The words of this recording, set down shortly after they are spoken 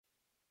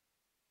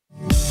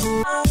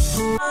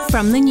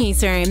From the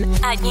newsroom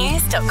at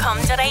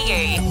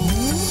news.com.au.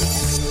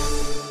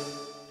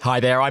 Hi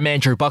there, I'm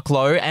Andrew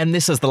Bucklow and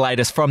this is the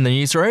latest from the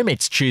newsroom.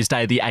 It's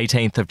Tuesday the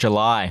 18th of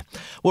July.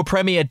 Well,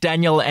 Premier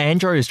Daniel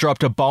Andrews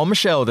dropped a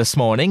bombshell this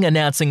morning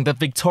announcing that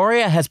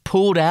Victoria has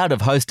pulled out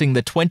of hosting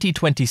the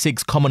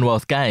 2026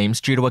 Commonwealth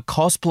Games due to a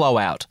cost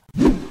blowout.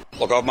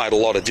 Look, I've made a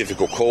lot of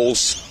difficult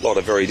calls, a lot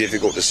of very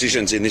difficult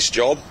decisions in this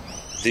job.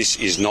 This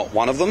is not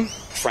one of them.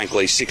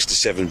 Frankly, $6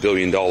 to $7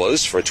 billion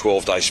for a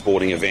 12-day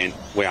sporting event,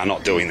 we are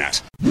not doing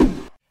that.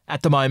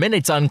 At the moment,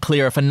 it's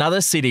unclear if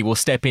another city will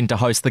step in to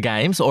host the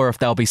Games or if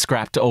they'll be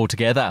scrapped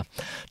altogether.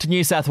 To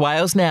New South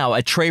Wales now,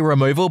 a tree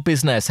removal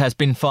business has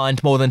been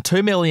fined more than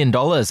 $2 million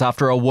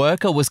after a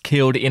worker was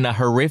killed in a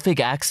horrific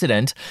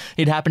accident.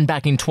 It happened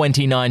back in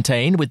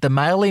 2019 with the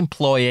male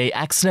employee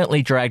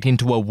accidentally dragged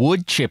into a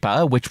wood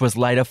chipper, which was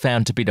later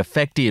found to be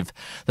defective.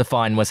 The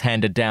fine was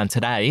handed down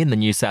today in the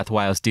New South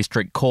Wales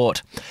District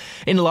Court.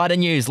 In lighter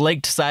news,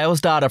 leaked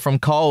sales data from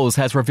Coles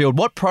has revealed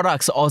what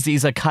products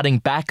Aussies are cutting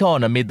back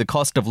on amid the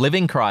cost of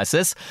living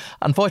crisis.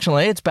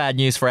 Unfortunately, it's bad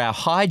news for our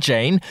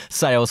hygiene.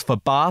 Sales for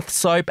bath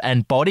soap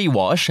and body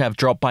wash have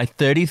dropped by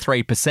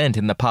 33%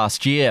 in the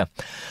past year.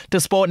 To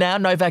sport now,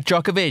 Novak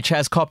Djokovic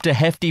has copped a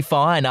hefty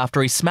fine after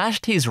he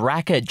smashed his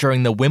racket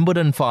during the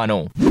Wimbledon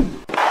final. Oh,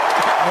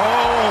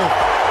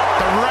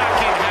 the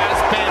racket has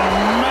been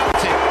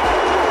melted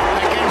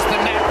against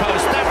the net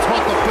post. That's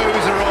what the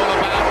boos are all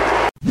about.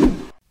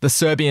 The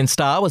Serbian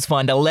star was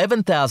fined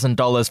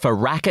 $11,000 for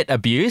racket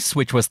abuse,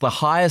 which was the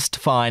highest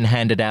fine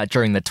handed out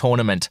during the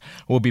tournament.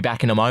 We'll be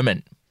back in a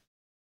moment.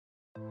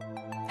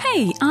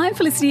 Hey, I'm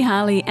Felicity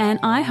Harley and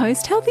I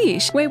host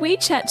Healthyish, where we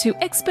chat to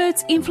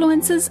experts,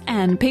 influencers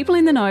and people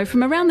in the know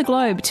from around the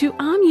globe to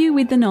arm you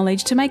with the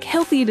knowledge to make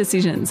healthier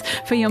decisions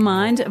for your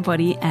mind,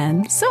 body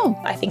and soul.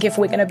 I think if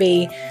we're going to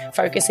be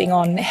focusing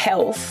on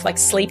health, like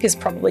sleep is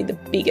probably the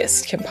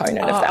biggest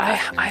component of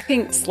that. I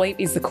think sleep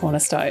is the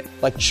cornerstone.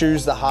 Like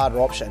choose the harder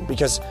option,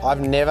 because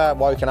I've never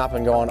woken up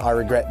and gone, I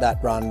regret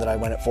that run that I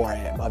went at 4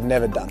 a.m. I've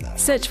never done that.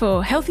 Search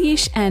for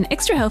Healthyish and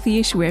Extra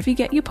Healthyish wherever you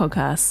get your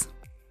podcasts.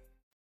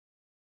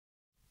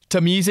 To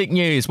music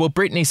news, well,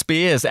 Britney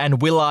Spears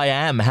and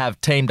will.i.am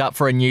have teamed up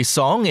for a new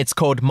song. It's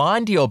called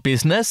Mind Your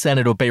Business and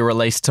it'll be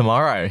released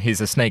tomorrow.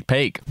 Here's a sneak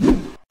peek.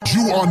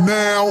 You are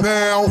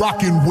now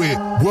rocking with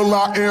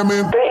will.i.am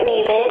and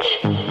Britney,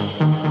 bitch.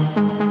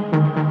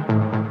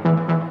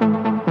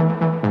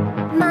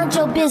 Mind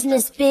your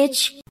business,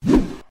 bitch.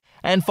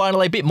 And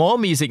finally, a bit more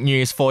music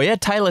news for you.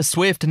 Taylor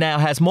Swift now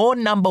has more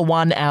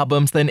 #1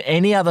 albums than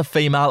any other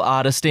female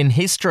artist in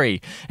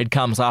history. It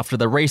comes after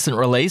the recent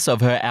release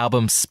of her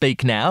album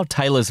Speak Now,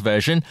 Taylor's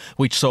version,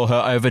 which saw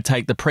her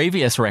overtake the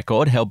previous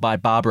record held by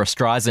Barbra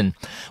Streisand.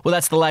 Well,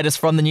 that's the latest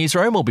from the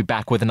newsroom. We'll be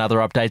back with another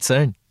update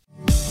soon.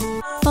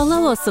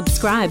 Follow or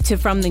subscribe to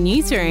From the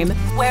Newsroom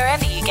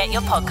wherever you get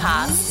your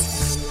podcasts.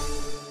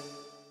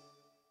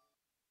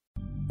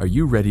 Are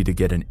you ready to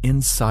get an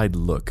inside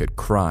look at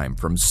crime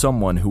from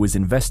someone who has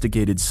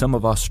investigated some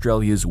of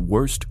Australia's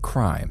worst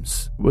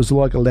crimes? It was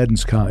like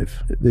Aladdin's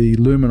Cave. The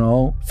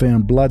luminol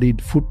found bloodied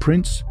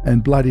footprints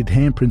and bloodied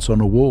handprints on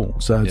a wall,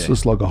 so it's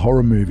just like a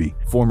horror movie.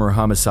 Former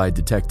homicide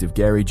detective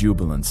Gary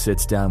Jubilant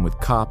sits down with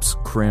cops,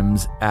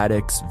 crims,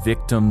 addicts,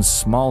 victims,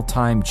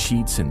 small-time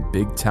cheats, and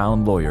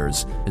big-town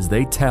lawyers as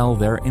they tell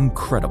their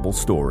incredible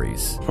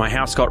stories. My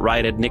house got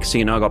raided. Next thing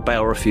you know, I got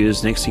bail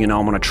refused. Next thing you know,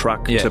 I'm on a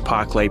truck to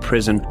Parklea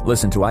Prison.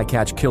 Listen to I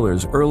Catch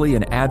Killers early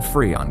and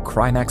ad-free on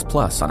Crimex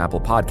Plus on Apple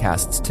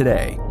Podcasts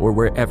today or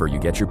wherever you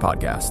get your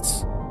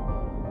podcasts.